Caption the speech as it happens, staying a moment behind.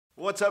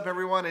What's up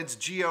everyone, it's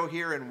Gio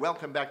here and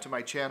welcome back to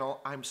my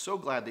channel. I'm so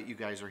glad that you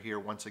guys are here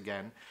once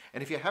again.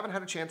 And if you haven't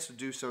had a chance to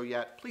do so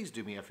yet, please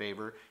do me a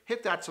favor.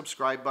 Hit that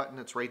subscribe button,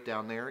 it's right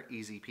down there,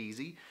 easy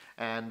peasy.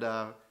 And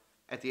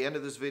at the end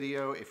of this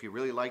video, if you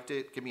really liked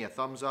it, give me a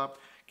thumbs up,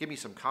 give me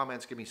some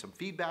comments, give me some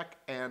feedback,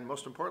 and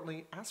most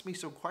importantly, ask me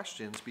some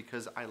questions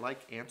because I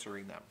like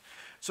answering them.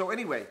 So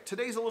anyway,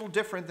 today's a little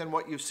different than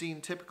what you've seen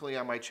typically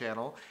on my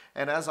channel.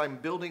 And as I'm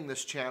building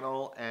this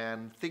channel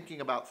and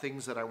thinking about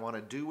things that I want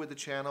to do with the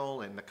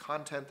channel and the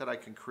content that I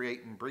can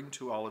create and bring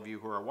to all of you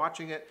who are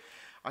watching it,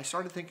 I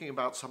started thinking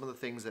about some of the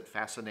things that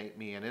fascinate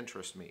me and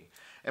interest me.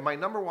 And my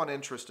number one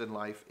interest in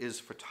life is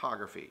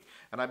photography.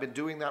 And I've been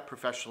doing that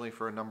professionally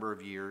for a number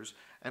of years,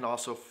 and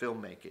also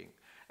filmmaking.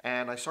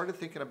 And I started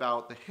thinking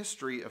about the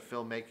history of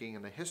filmmaking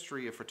and the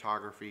history of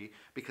photography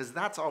because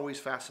that's always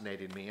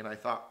fascinated me. And I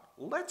thought,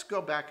 let's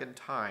go back in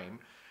time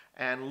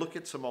and look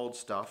at some old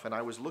stuff. And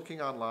I was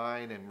looking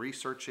online and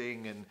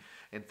researching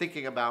and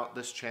thinking about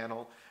this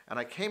channel. And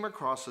I came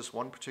across this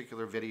one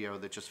particular video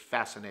that just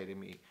fascinated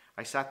me.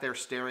 I sat there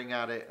staring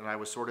at it and I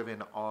was sort of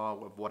in awe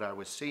of what I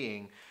was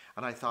seeing.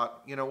 And I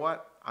thought, you know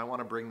what? I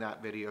want to bring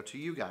that video to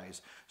you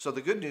guys. So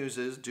the good news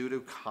is, due to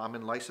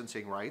common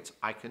licensing rights,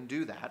 I can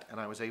do that. And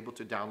I was able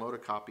to download a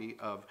copy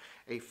of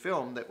a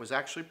film that was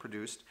actually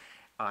produced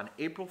on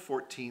April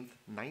 14th,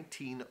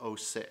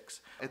 1906.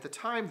 At the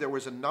time, there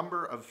was a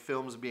number of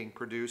films being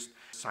produced,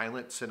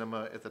 silent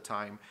cinema at the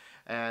time,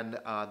 and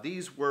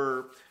these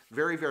were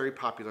very, very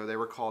popular. They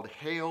were called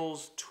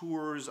Hale's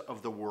Tours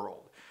of the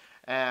World.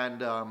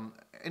 And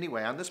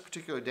anyway, on this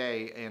particular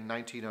day in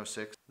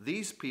 1906,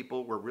 these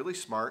people were really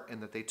smart in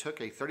that they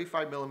took a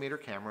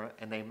 35mm camera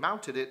and they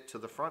mounted it to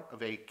the front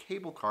of a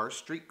cable car,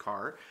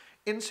 streetcar,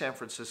 in San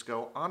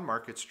Francisco on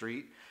Market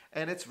Street.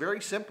 And it's very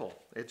simple.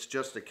 It's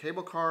just a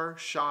cable car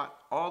shot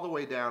all the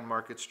way down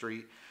Market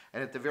Street.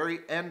 And at the very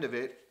end of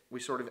it, we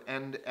sort of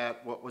end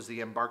at what was the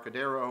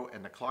Embarcadero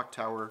and the clock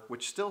tower,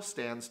 which still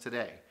stands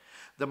today.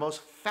 The most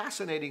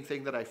fascinating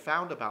thing that I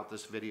found about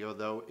this video,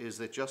 though, is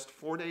that just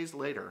 4 days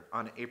later,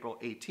 on April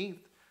 18th,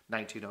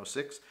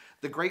 1906,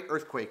 the great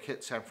earthquake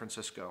hit San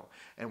Francisco.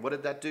 And what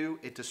did that do?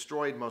 It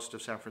destroyed most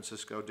of San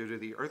Francisco due to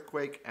the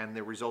earthquake and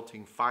the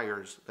resulting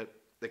fires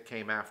that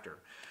came after.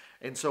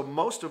 And so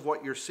most of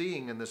what you're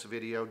seeing in this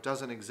video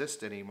doesn't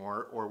exist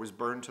anymore or was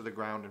burned to the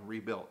ground and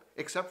rebuilt,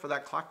 except for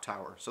that clock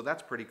tower. So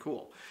that's pretty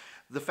cool.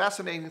 The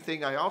fascinating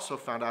thing I also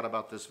found out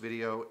about this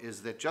video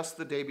is that just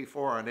the day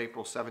before, on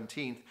April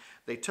 17th,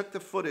 they took the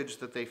footage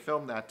that they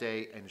filmed that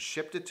day and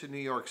shipped it to New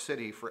York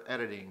City for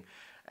editing.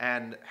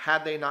 And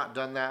had they not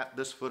done that,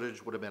 this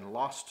footage would have been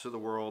lost to the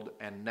world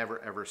and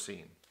never ever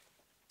seen.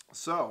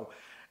 So,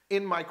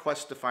 in my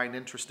quest to find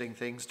interesting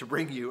things to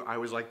bring you, I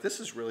was like,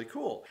 this is really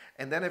cool.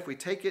 And then if we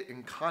take it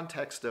in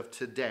context of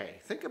today,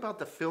 think about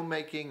the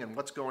filmmaking and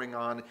what's going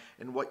on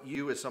and what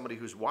you as somebody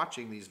who's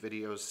watching these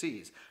videos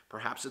sees.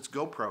 Perhaps it's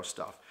GoPro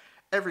stuff.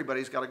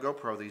 Everybody's got a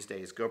GoPro these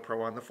days.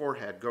 GoPro on the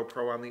forehead,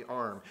 GoPro on the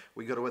arm.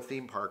 We go to a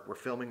theme park, we're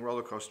filming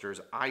roller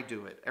coasters. I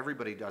do it,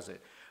 everybody does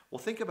it. Well,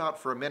 think about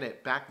for a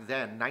minute, back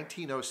then,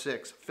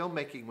 1906,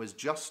 filmmaking was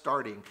just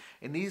starting,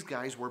 and these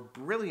guys were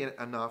brilliant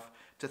enough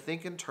to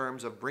think in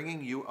terms of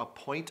bringing you a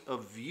point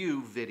of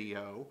view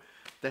video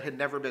that had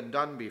never been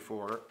done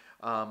before.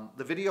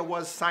 The video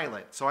was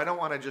silent, so I don't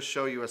want to just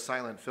show you a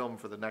silent film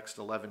for the next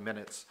 11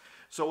 minutes.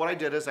 So what I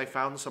did is I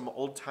found some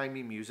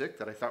old-timey music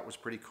that I thought was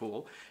pretty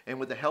cool, and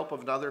with the help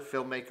of another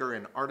filmmaker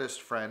and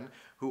artist friend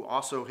who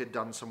also had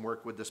done some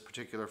work with this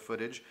particular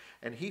footage,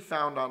 and he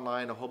found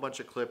online a whole bunch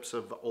of clips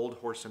of old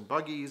horse and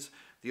buggies,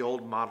 the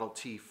old Model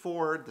T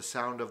Ford, the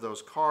sound of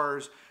those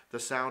cars, the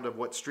sound of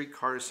what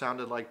streetcars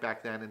sounded like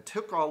back then, and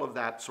took all of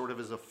that sort of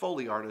as a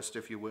Foley artist,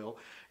 if you will,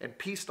 and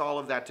pieced all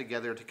of that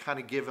together to kind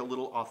of give a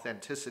little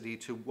authenticity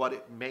to what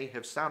it may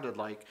have sounded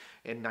like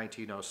in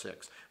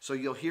 1906. So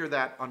you'll hear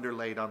that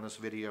underlaid on this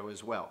video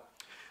as well.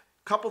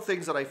 Couple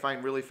things that I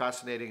find really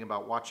fascinating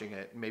about watching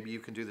it, maybe you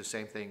can do the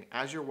same thing.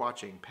 As you're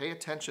watching, pay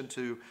attention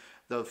to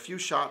the few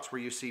shots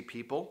where you see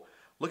people.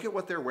 Look at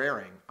what they're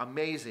wearing.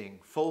 Amazing,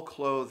 full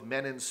clothed,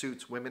 men in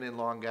suits, women in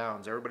long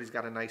gowns. Everybody's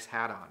got a nice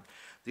hat on.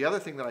 The other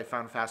thing that I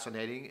found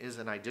fascinating is,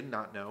 and I did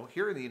not know,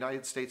 here in the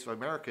United States of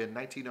America in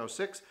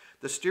 1906,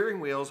 the steering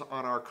wheels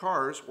on our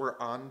cars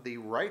were on the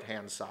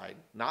right-hand side,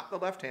 not the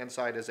left-hand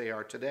side as they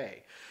are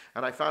today.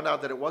 And I found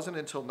out that it wasn't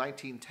until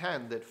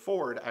 1910 that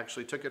Ford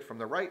actually took it from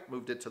the right,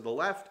 moved it to the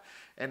left,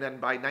 and then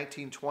by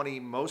 1920,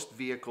 most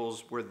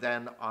vehicles were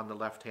then on the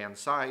left-hand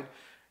side.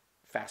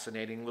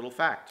 Fascinating little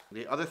fact.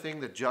 The other thing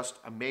that just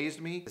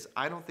amazed me is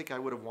I don't think I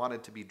would have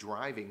wanted to be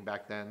driving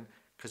back then,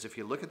 because if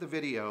you look at the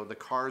video, the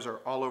cars are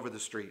all over the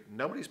street.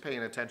 Nobody's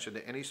paying attention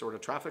to any sort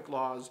of traffic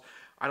laws.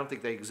 I don't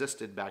think they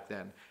existed back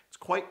then. It's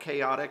quite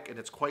chaotic and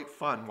it's quite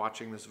fun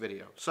watching this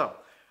video. So,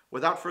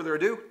 without further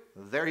ado,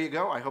 there you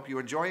go. I hope you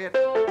enjoy it.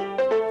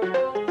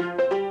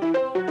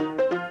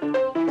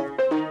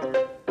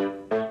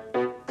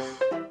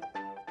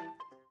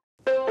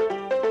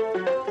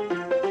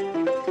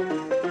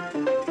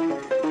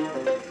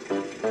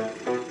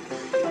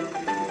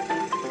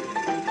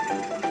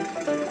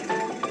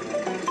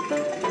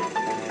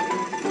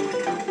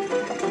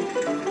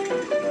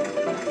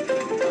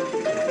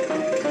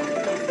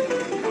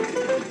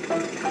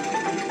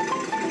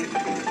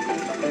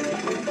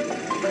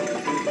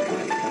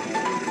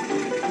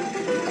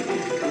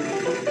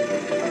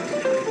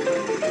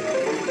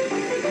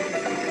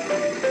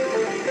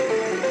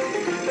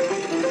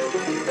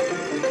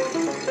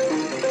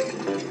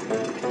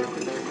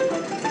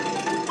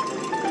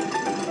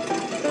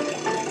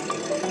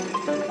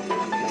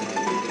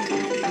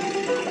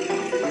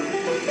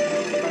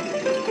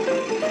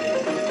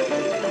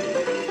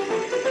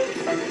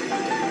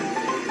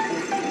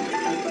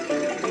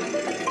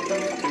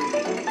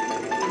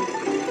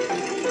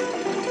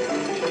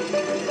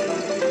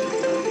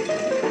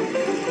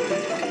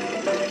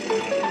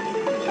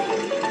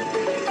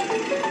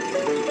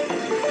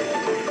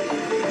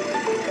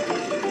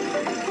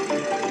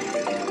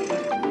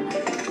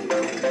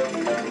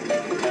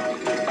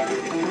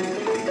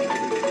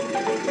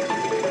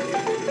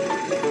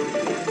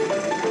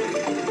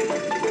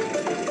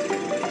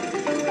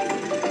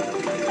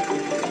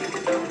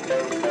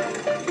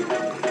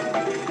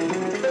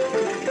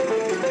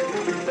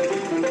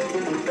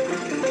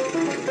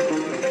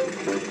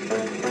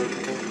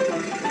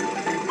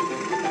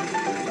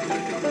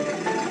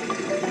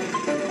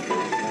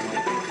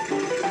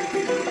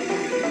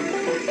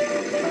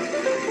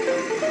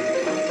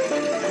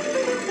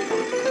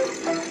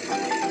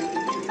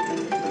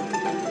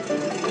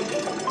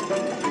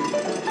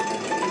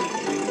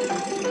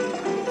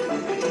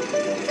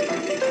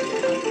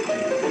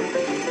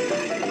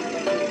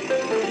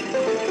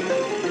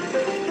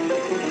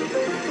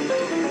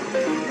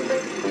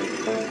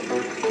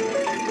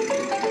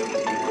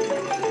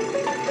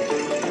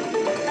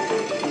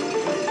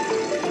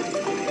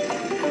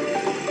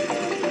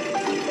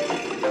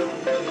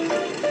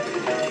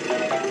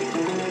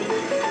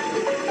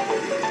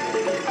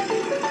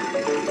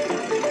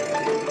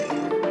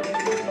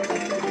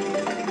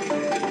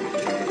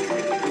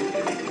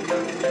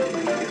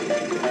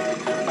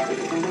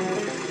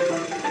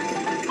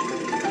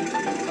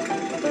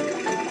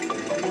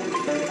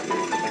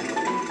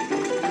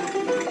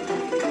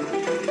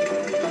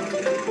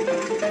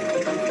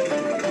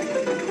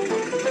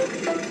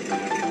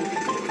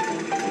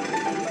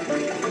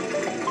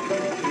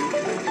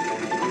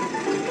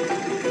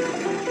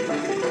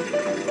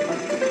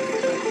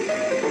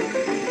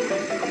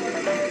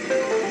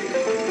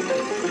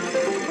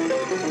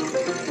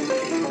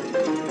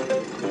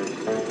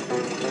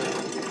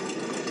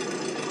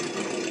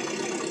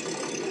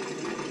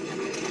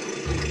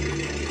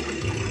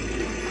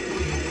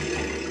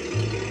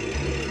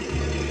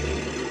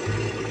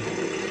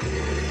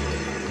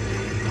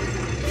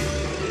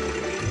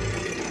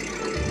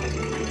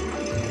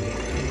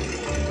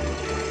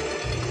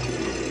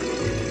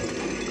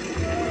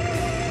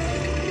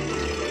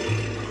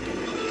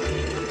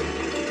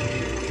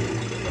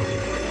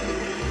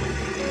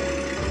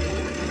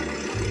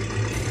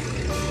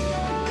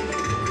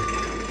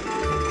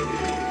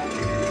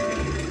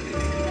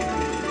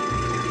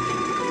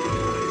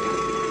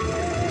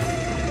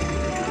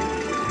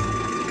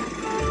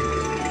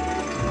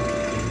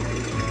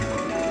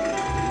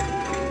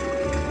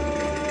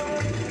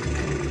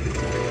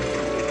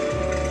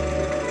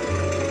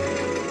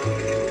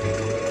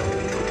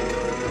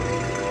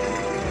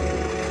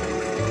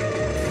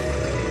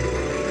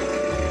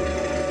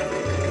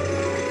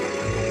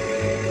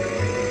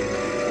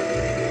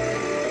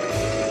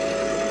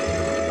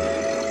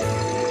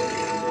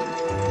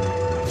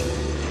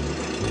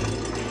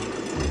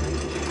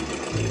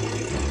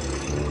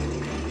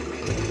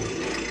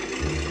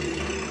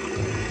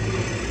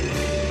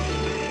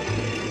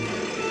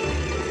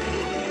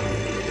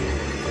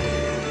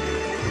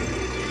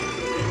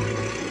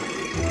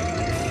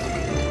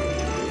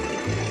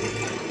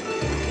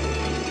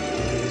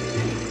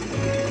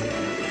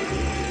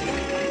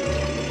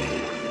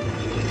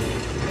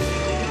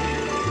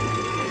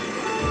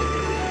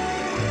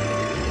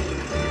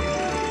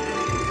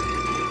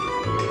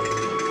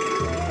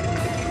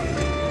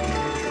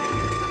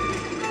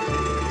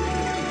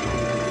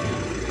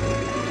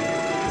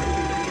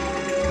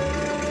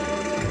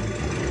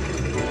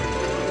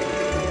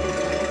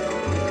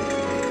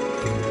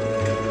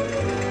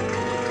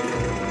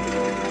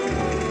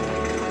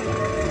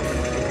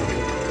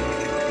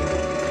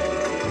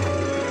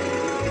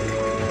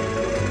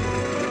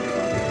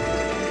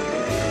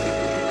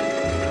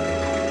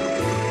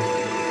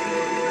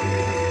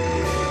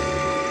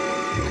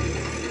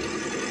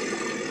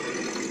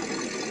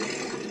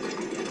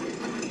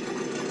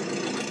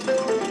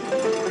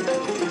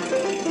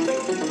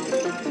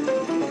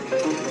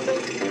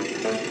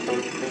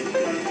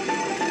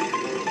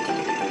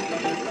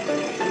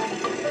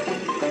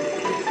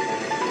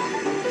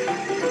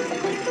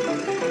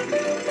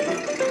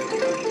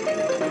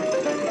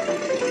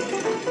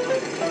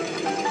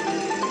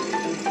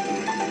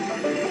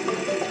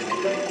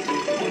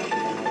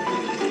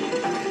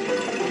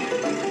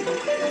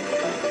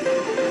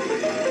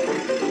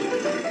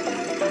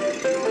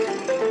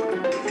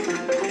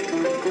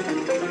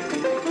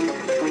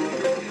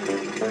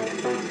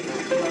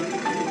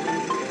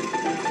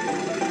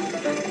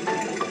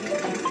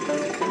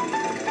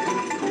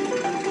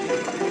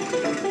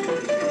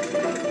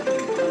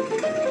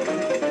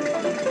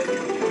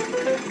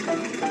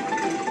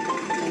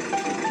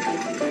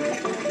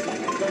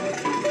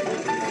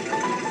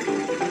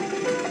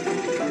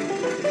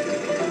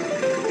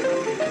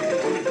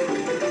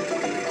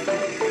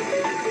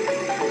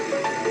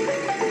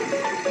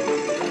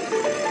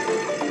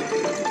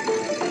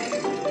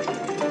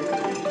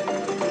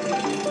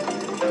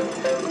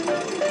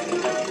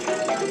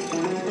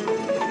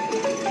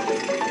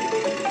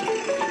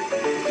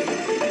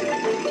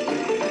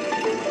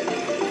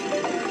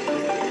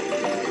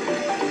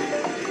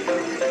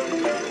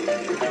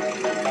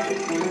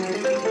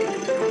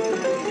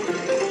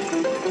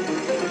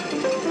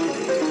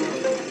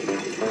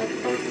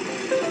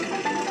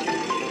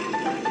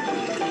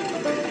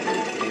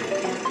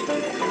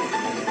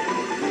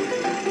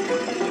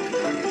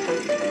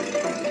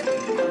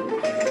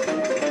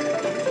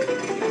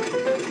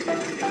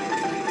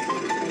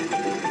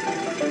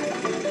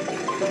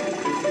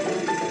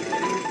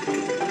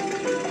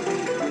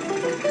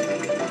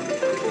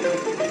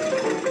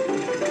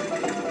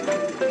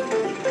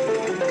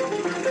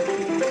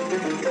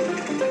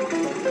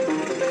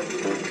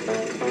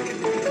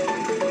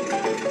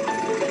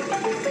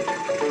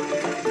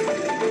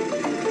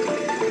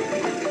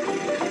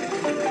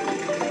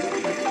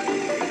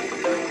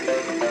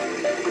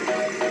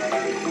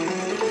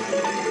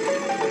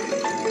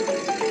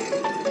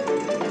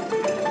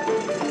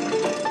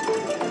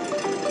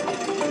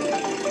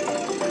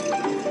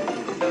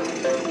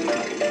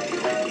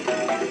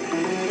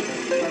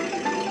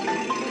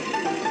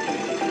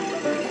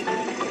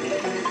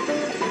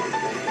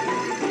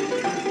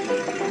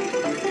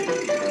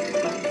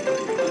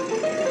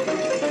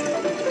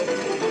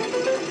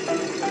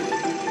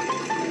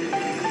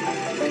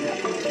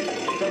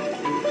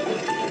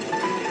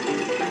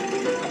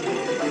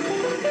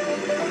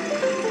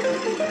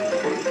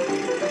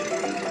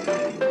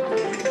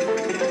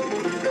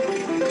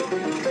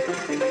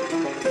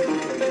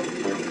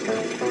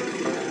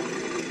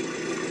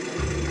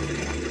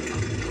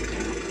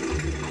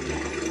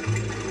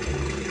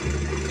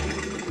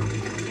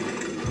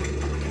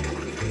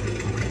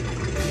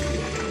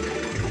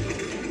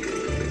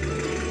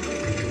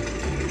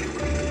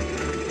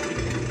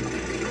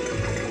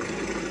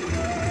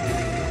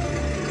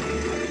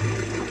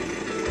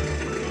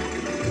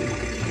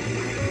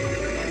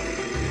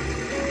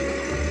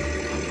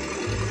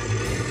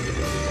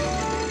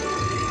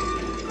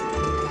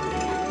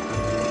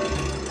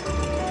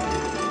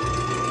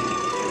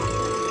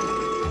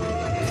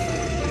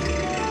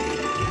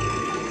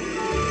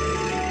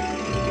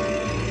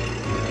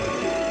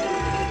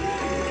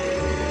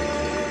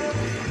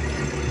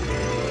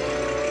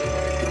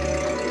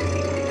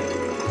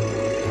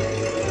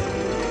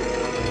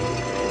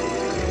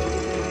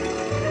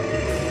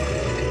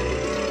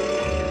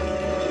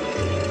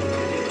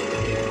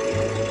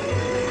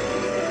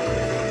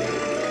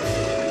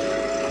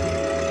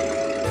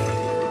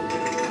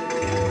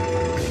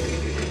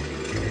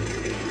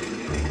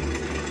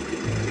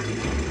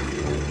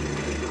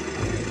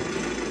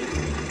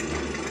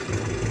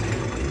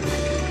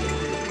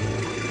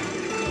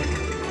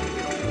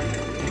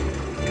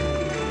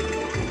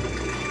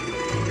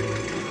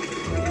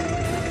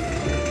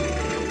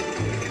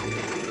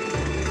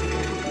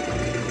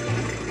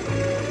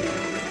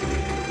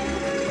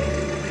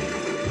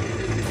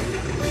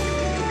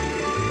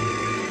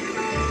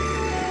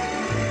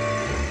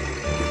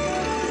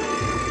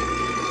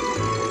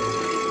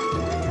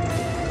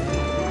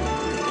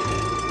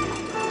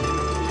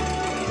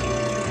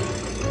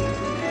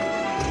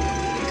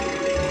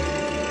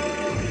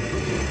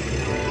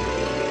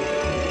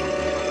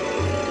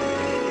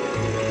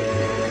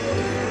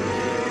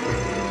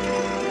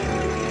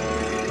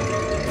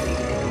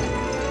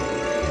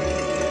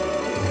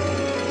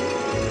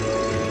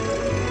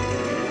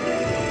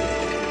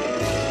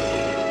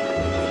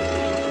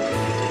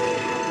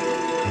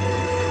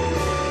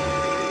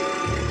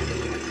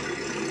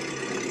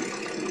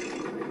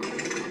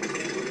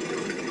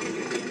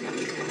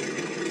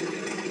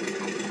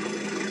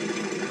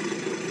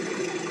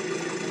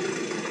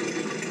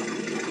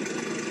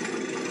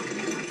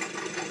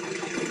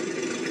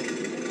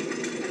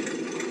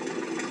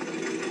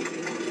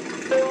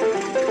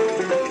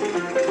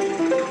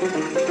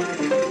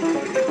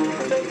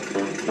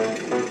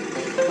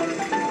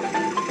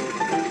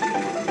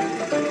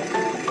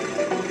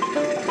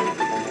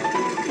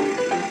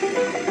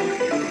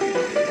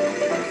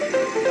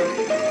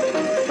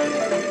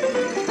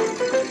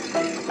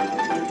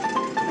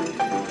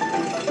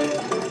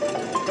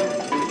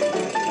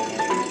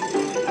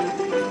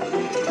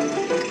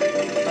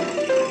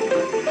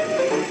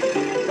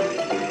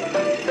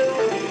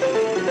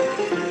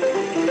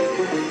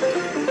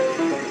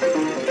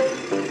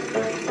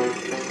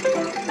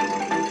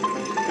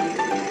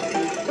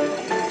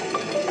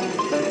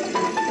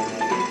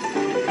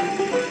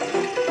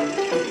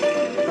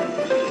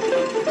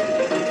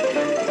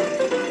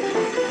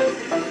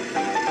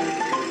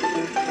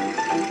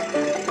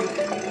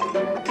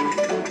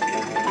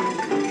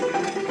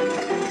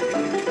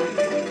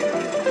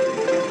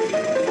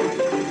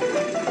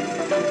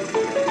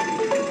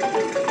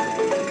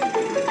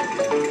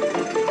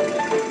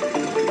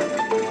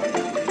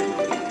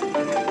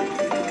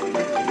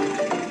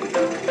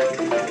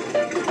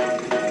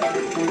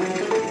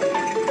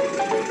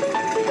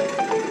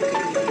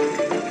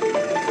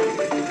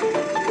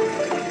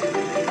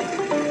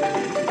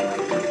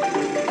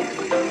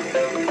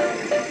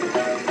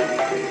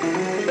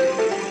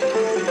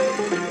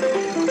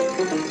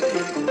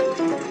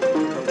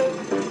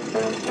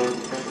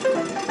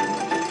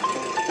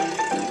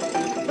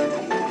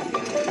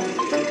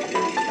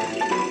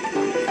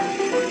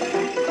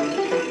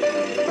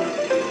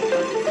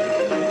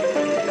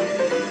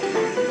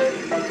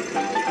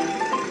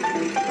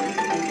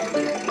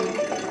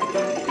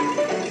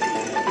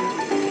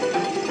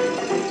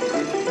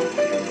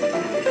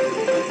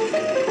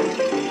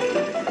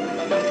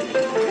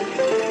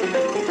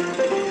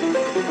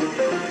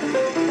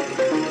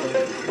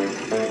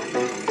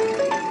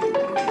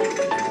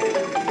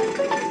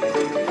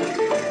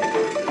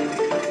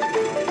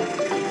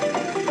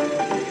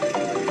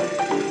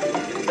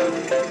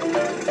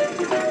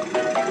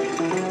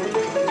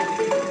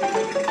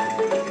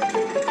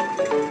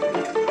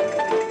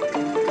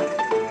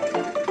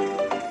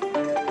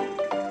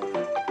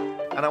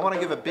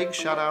 give a big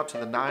shout out to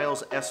the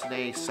Niles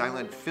Essanay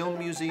Silent Film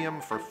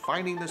Museum for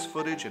finding this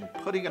footage and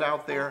putting it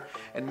out there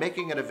and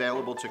making it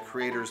available to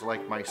creators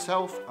like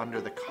myself under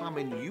the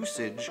common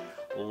usage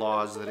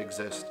laws that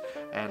exist.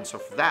 And so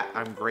for that,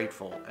 I'm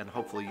grateful, and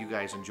hopefully you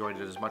guys enjoyed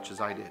it as much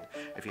as I did.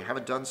 If you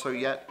haven't done so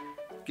yet,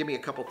 give me a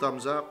couple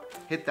thumbs up,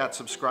 hit that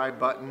subscribe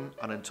button,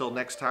 and until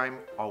next time,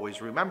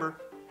 always remember,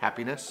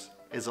 happiness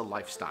is a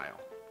lifestyle.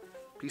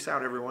 Peace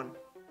out, everyone.